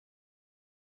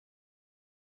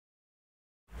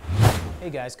Hey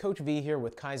guys, Coach V here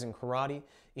with Kaizen Karate.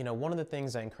 One of the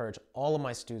things I encourage all of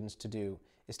my students to do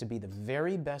is to be the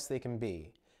very best they can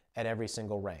be at every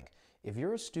single rank. If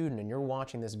you're a student and you're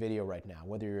watching this video right now,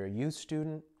 whether you're a youth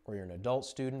student or you're an adult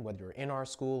student, whether you're in our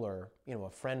school or a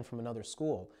friend from another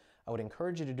school, I would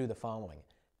encourage you to do the following.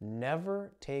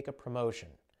 Never take a promotion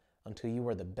until you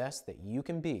are the best that you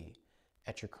can be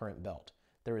at your current belt.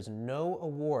 There is no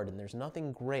award and there's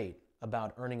nothing great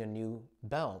about earning a new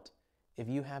belt if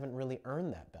you haven't really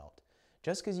earned that belt.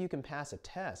 Just because you can pass a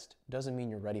test doesn't mean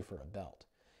you're ready for a belt.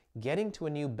 Getting to a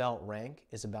new belt rank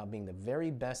is about being the very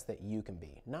best that you can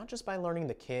be, not just by learning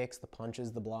the kicks, the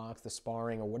punches, the blocks, the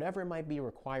sparring, or whatever it might be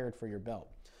required for your belt.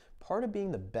 Part of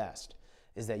being the best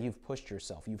is that you've pushed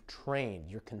yourself, you've trained,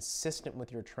 you're consistent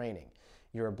with your training.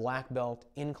 You're a black belt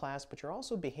in class, but you're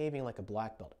also behaving like a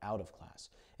black belt out of class.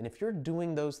 And if you're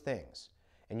doing those things,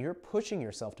 and you're pushing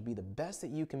yourself to be the best that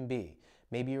you can be,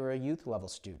 maybe you're a youth level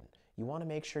student, you want to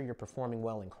make sure you're performing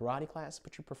well in karate class,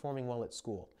 but you're performing well at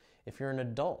school. If you're an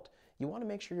adult, you want to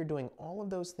make sure you're doing all of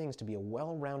those things to be a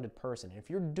well-rounded person. And if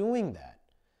you're doing that,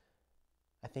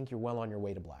 I think you're well on your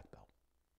way to black belt.